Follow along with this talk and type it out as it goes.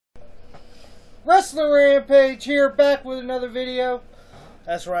Wrestling Rampage here, back with another video.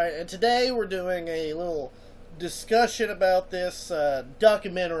 That's right, and today we're doing a little discussion about this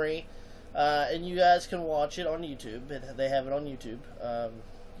documentary, and you guys can watch it on YouTube. They have it on YouTube.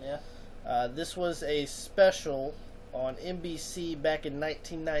 This was a special on NBC back in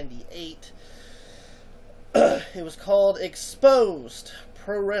 1998. It was called Exposed,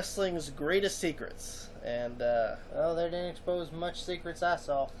 Pro Wrestling's Greatest Secrets. And, well, they didn't expose much secrets I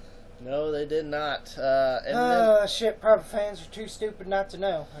saw. No, they did not. Shit, private fans are too stupid not to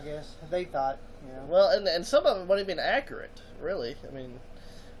know, I guess. They thought, you know. Well, and some of it wasn't even accurate, really. I mean,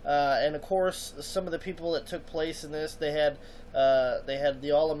 and of course, some of the people that took place in this, they had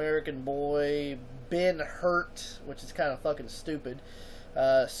the All-American boy, Ben Hurt, which is kind of fucking stupid,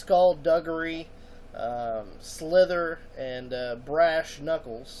 Skullduggery, Slither, and Brash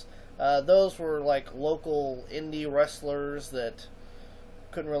Knuckles. Those were like local indie wrestlers that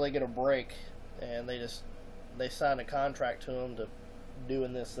couldn't really get a break, and they signed a contract to them to do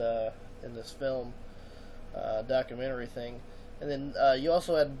in this film documentary thing. And then you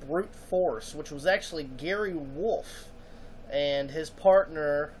also had Brute Force, which was actually Gary Wolf and his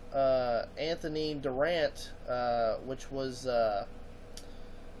partner Anthony Durant, which was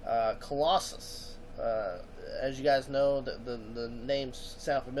Colossus. As you guys know, the names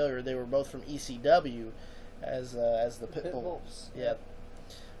sound familiar. They were both from ECW as the Pitbulls. Yeah.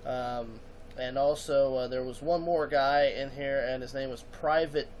 And also there was one more guy in here, and his name was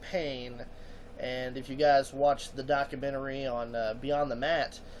Private Payne. And if you guys watched the documentary on Beyond the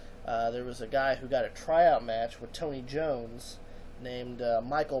Mat, there was a guy who got a tryout match with Tony Jones named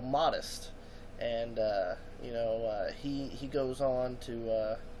Michael Modest, and he goes on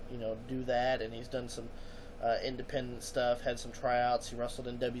to do that, and he's done some independent stuff, had some tryouts. He wrestled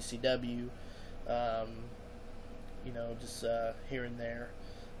in WCW, just here and there.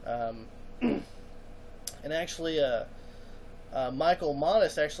 And actually, Michael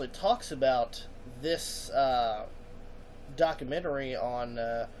Modest actually talks about this documentary on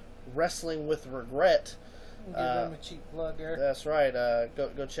Wrestling with Regret. Give him a cheap plug there. That's right.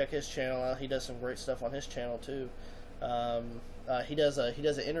 Go check his channel out. He does some great stuff on his channel too. He does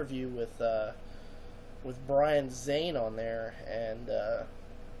an interview with Brian Zane on there, and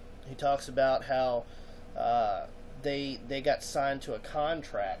he talks about how they got signed to a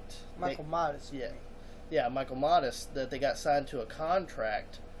contract. Michael Modest. Yeah, Michael Modest, that they got signed to a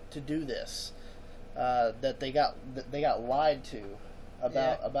contract to do this. That they got lied to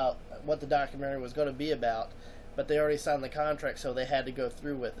about what the documentary was going to be about, but they already signed the contract, so they had to go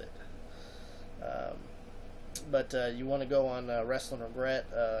through with it. But you want to go on Wrestling Regret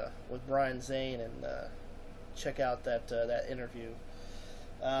with Brian Zane and check out that interview.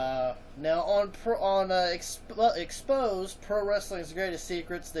 Now on Exposed, Pro Wrestling's Greatest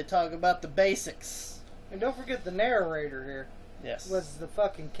Secrets, they talk about the basics. And don't forget the narrator here. Yes. Was the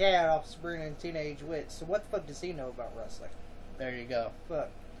fucking cat off Sabrina and Teenage Witch. So what the fuck does he know about wrestling? There you go. Fuck.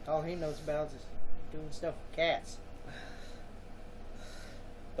 All he knows about is doing stuff with cats.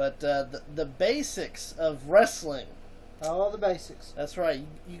 But the basics of wrestling. All the basics. That's right.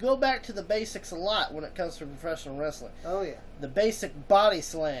 You go back to the basics a lot when it comes to professional wrestling. Oh, yeah. The basic body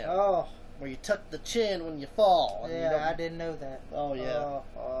slam. Oh. Where you tuck the chin when you fall. Yeah, I didn't know that. Oh, yeah.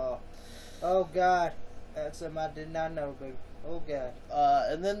 Oh, God. That's something I did not know, baby. Oh, God.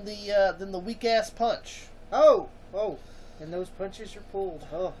 And then the weak-ass punch. Oh. And those punches are pulled.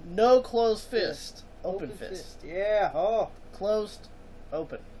 Oh. No closed fist. Open fist. Yeah. Oh. Closed,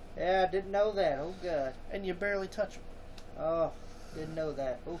 open. Yeah, I didn't know that. Oh, God. And you barely touch them. Oh, didn't know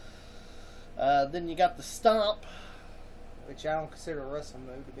that. Oh. Then you got the stomp, which I don't consider a wrestling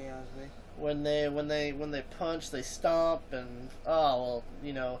move, to be honest with you. When they punch, they stomp, and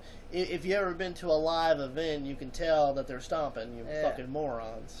if you ever been to a live event, you can tell that they're stomping. You fucking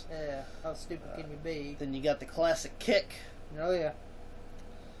morons. Yeah, how stupid can you be? Then you got the classic kick. Oh yeah.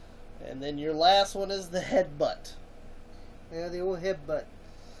 And then your last one is the headbutt. Yeah, the old headbutt.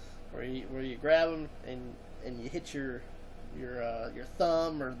 Where you grab them and you hit your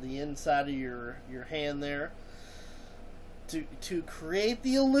thumb or the inside of your hand there to create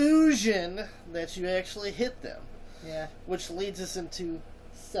the illusion that you actually hit them. Yeah. Which leads us into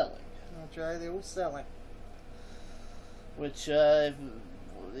selling. That's right, they were selling. Which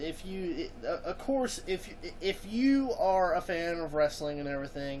if you are a fan of wrestling and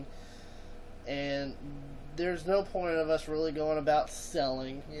everything, and there's no point of us really going about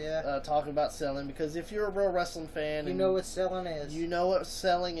selling. Yeah. Talking about selling, because if you're a real wrestling fan, you know what selling is. You know what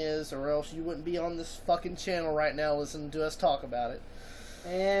selling is, or else you wouldn't be on this fucking channel right now listening to us talk about it.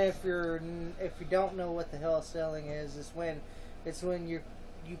 And if you don't know what the hell selling is, it's when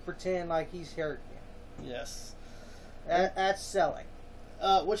you pretend like he's hurting you. Yes. That's selling.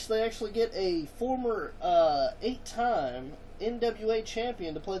 Which they actually get a former 8-time NWA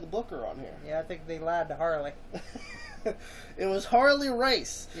champion to play the Booker on here. Yeah, I think they lied to Harley. It was Harley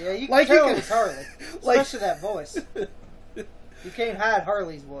Race. Yeah, you can tell it was Harley. Especially that voice. You can't hide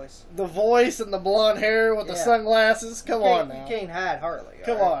Harley's voice. The voice and the blonde hair with the sunglasses. Come on now. You can't hide Harley.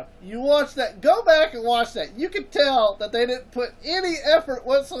 Come on. You watch that. Go back and watch that. You can tell that they didn't put any effort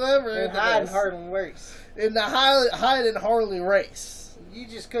whatsoever into hiding this. Harley Race. In the hiding Harley Race. You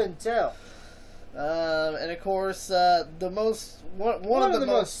just couldn't tell. And of course, one of the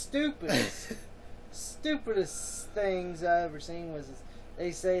most stupidest things I ever seen was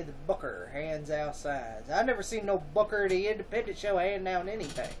they say the Booker hands out signs. I never seen no Booker at the independent show handing out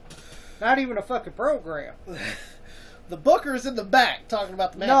anything. Not even a fucking program. The Booker's in the back talking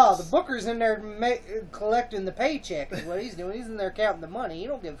about the matches. No, the Booker's in there collecting the paycheck is what he's doing. He's in there counting the money. He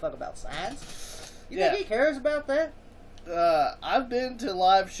don't give a fuck about signs. You think he cares about that? I've been to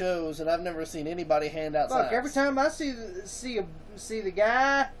live shows and I've never seen anybody hand out signs. Look, every time I see the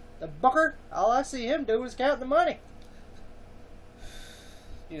guy, the Booker, all I see him do is count the money.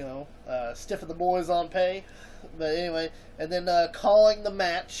 You know, stiffing the boys on pay. But anyway, and then calling the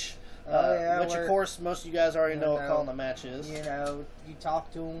match. Which, of course, most of you guys already know what calling the match is. You know, you talk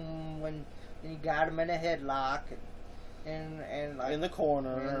to him when you got him in a headlock. And like in the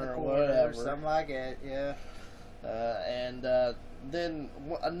corner or whatever. Something like that, yeah. And then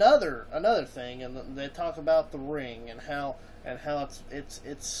another thing, and they talk about the ring and how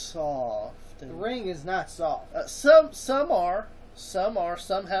it's soft. And the ring is not soft. Some are.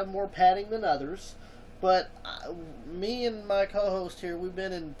 Some have more padding than others. But me and my co-host here, we've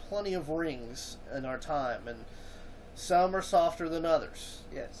been in plenty of rings in our time, and some are softer than others.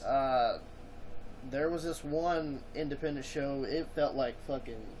 Yes. There was this one independent show, it felt like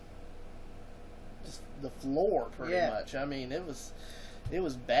fucking just the floor pretty much. I mean, it was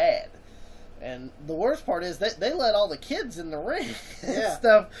bad. And the worst part is they let all the kids in the ring and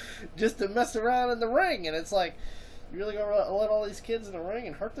stuff just to mess around in the ring. And it's like, you really gonna let all these kids in the ring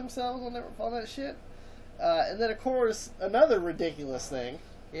and hurt themselves on that shit? And then, of course, another ridiculous thing.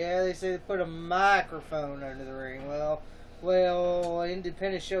 Yeah, they say they put a microphone under the ring. Well,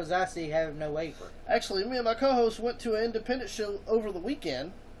 independent shows I see have no apron. Actually, me and my co-host went to an independent show over the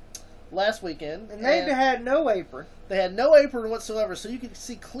weekend, last weekend. And they had no apron. They had no apron whatsoever, so you could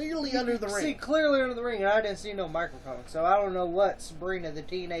see clearly under the ring. See clearly under the ring, and I didn't see no microphone. So I don't know what Sabrina the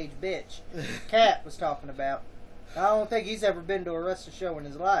Teenage Bitch Cat was talking about. I don't think he's ever been to a wrestling show in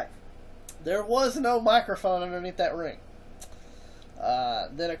his life. There was no microphone underneath that ring.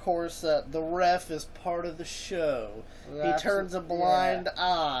 Then, of course, the ref is part of the show. Well, he turns a blind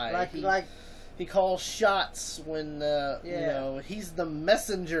eye. He calls shots when, you know, he's the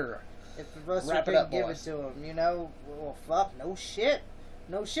messenger. If the wrestler didn't give it to him, you know, well, fuck, no shit.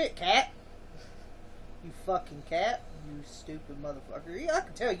 No shit, cat. You fucking cat. You stupid motherfucker. I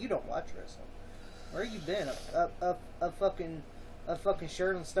can tell you don't watch wrestling. Where you been? A fucking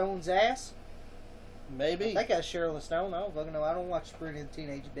Shirley Stone's ass? Maybe. I think that's Shirley Stone. I don't fucking know. I don't watch Sabrina the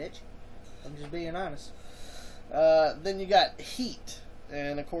Teenage Bitch. I'm just being honest. Then you got heat.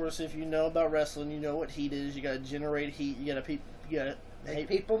 And, of course, if you know about wrestling, you know what heat is. You got to generate heat. You got to make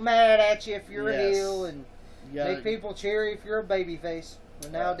people mad at you if you're a heel, and make people cheery if you're a babyface.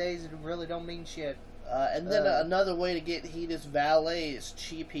 But nowadays, it really don't mean shit. And then another way to get heat is valet. It's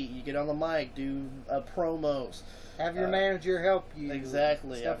cheap heat. You get on the mic, do promos. Have your manager help you.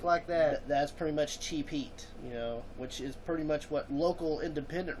 Exactly. Stuff like that. That's pretty much cheap heat, you know, which is pretty much what local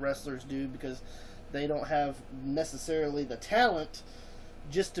independent wrestlers do because they don't have necessarily the talent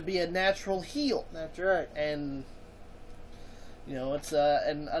just to be a natural heel. That's right. And, you know, it's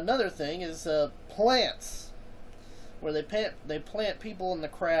and another thing is plants, where they plant people in the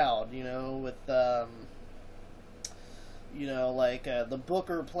crowd, you know, with you know, like the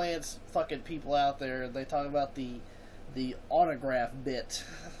Booker plants fucking people out there. They talk about the autograph bit,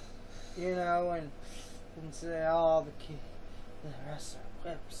 you know, and say, oh, the wrestler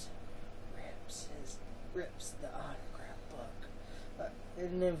rips the autograph book,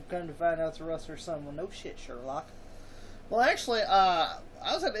 and then come to find out it's a wrestler's son. Well, no shit, Sherlock. Well, actually, I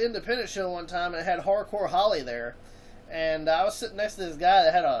was at an independent show one time and it had Hardcore Holly there, and I was sitting next to this guy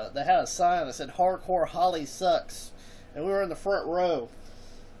that had a sign that said Hardcore Holly sucks, and we were in the front row.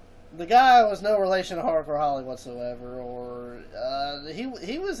 The guy was no relation to Hardcore Holly whatsoever, or he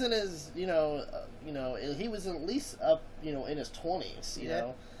was in his he was at least up in his 20s, you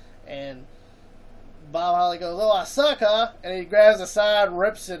know, and Bob Holly goes, "Oh, I suck, huh?" And he grabs the side,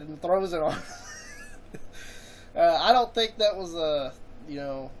 rips it, and throws it on. I don't think that was you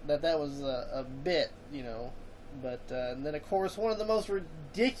know, that was a bit, you know. But and then of course one of the most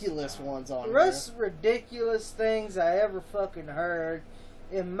ridiculous ones on the most ridiculous things I ever fucking heard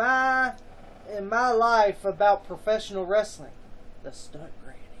in my life about professional wrestling. The stunt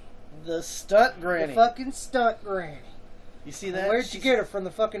granny. The stunt granny. The fucking stunt granny. You see that? Where'd you get her? From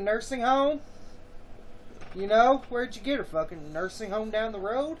the fucking nursing home? You know? Where'd you get her? Fucking nursing home down the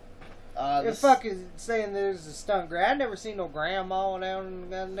road? You're fucking saying there's a stunt granny. I never seen no grandma down in the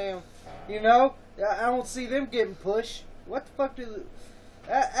goddamn... You know? I don't see them getting pushed. What the fuck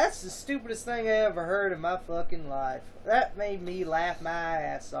that's the stupidest thing I ever heard in my fucking life. That made me laugh my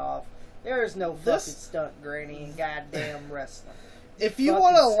ass off. There is no fucking stunt granny in goddamn wrestling. If you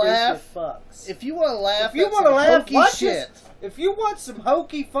want to laugh, if you want to laugh, watch shit. If you want some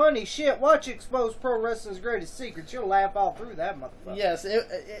hokey, funny shit, watch Exposed Pro Wrestling's Greatest Secrets. You'll laugh all through that motherfucker. Yes,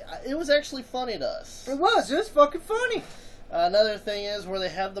 it was actually funny to us. It was fucking funny. Another thing is where they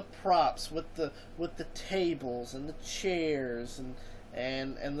have the props with the tables and the chairs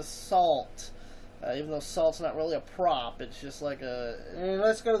and the salt. Even though salt's not really a prop, it's just like a... And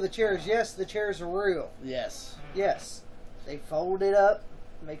let's go to the chairs. Yes, the chairs are real. Yes. Yes. They fold it up,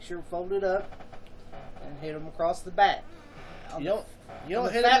 make sure fold it up, and hit them across the back. You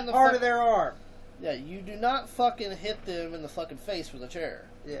don't hit them in the part of their arm. Yeah, you do not fucking hit them in the fucking face with a chair.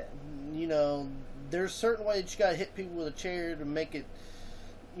 Yeah. You know, there's certain ways you gotta hit people with a chair to make it,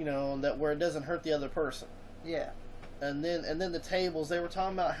 you know, that where it doesn't hurt the other person. Yeah. And then the tables, they were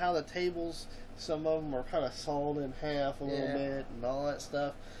talking about how the tables, some of them are kind of sawed in half a little bit and all that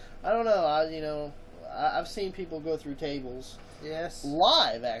stuff. I don't know. I've seen people go through tables. Yes.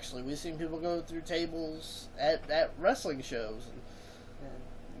 Live, actually. We've seen people go through tables at wrestling shows.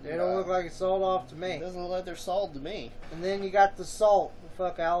 They don't look like it's sawed off to me. It doesn't look like they're sawed to me. And then you got the salt.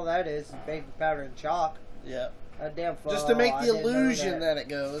 Fuck, all that is baby powder and chalk. Yeah. Damn fuck. Just to make the illusion that it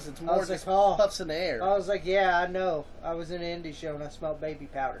goes. It's more just puffs in the air. I was like, yeah, I know. I was in an indie show and I smelled baby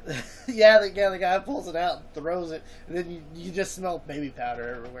powder. Yeah, the guy pulls it out and throws it. And then you just smell baby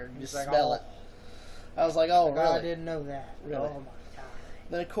powder everywhere. You just smell it. I was like, oh, really? I didn't know that. Really? Oh, my God.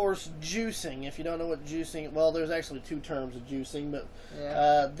 Then, of course, juicing. If you don't know what juicing... Well, there's actually two terms of juicing, but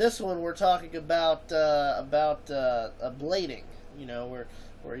this one we're talking about blading. You know,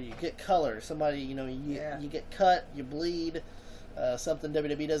 where you get color. Somebody, you know, you get cut, you bleed. Something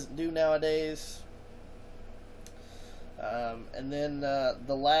WWE doesn't do nowadays. And then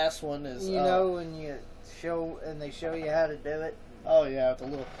the last one is... You know, when they show you how to do it? Oh, yeah, with a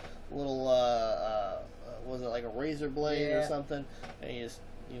little was it like a razor blade or something? And you just,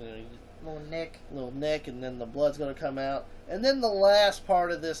 you know, little nick, and then the blood's gonna come out. And then the last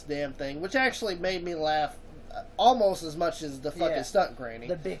part of this damn thing, which actually made me laugh almost as much as the fucking stunt granny.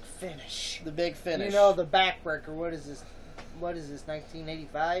 The big finish. The big finish. You know, the backbreaker. What is this?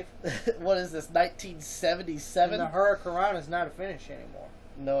 1985? What is this? 1977? And the Hurricane is not a finish anymore.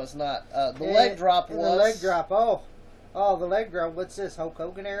 No, it's not. The leg drop was. The leg drop. Oh, the leg drop. What's this? Hulk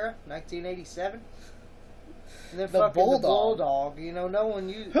Hogan era? 1987? And then the Bulldog. You know, no one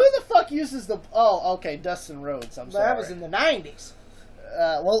used... Who the fuck uses the... Oh, okay, Dustin Rhodes. I'm sorry. That was in the 90s.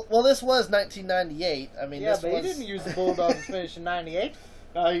 Well, this was 1998. I mean, yeah, but he didn't use the Bulldog to finish in 98.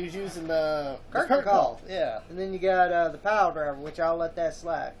 No, he was using the Curtain Call. Yeah. And then you got the Pile Driver, which I'll let that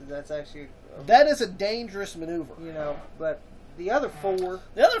slide, because that's actually... that is a dangerous maneuver. You know, but... The other four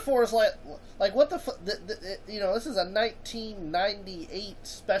is like what the fuck? You know, this is a 1998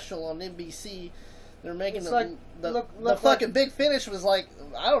 special on NBC. They're making the fucking big finish was like,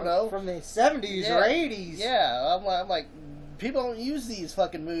 I don't know, from the 70s or 80s. Yeah, I'm like, people don't use these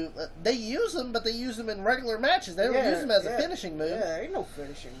fucking moves. They use them, but they use them in regular matches. They don't use them as a finishing move. Yeah, ain't no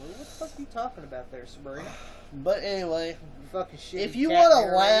finishing move. What the fuck are you talking about there, Sabrina? But anyway, fucking shit. If you want to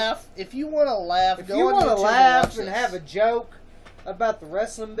laugh, and have a joke about the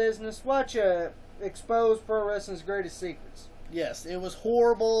wrestling business, watch Exposed Pro Wrestling's Greatest Secrets. Yes, it was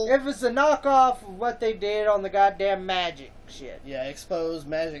horrible. It was a knockoff of what they did on the goddamn Magic shit. Yeah, Exposed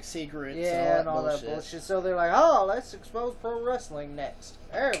Magic Secrets. Yeah, and all that bullshit. So they're like, oh, let's expose pro wrestling next.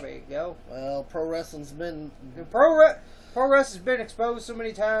 There we go. Well, pro wrestling's been... Pro wrestling's been exposed so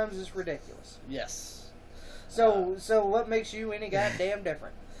many times, it's ridiculous. Yes. So what makes you any goddamn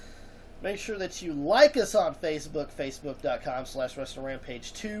different? Make sure that you like us on Facebook,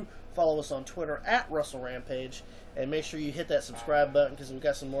 facebook.com/WrestleRampage2. Follow us on Twitter @WrestleRampage. And make sure you hit that subscribe button because we've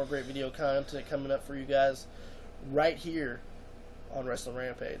got some more great video content coming up for you guys right here on Wrestling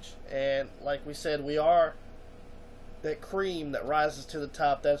Rampage. And like we said, we are that cream that rises to the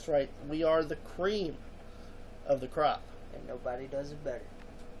top. That's right. We are the cream of the crop. And nobody does it better.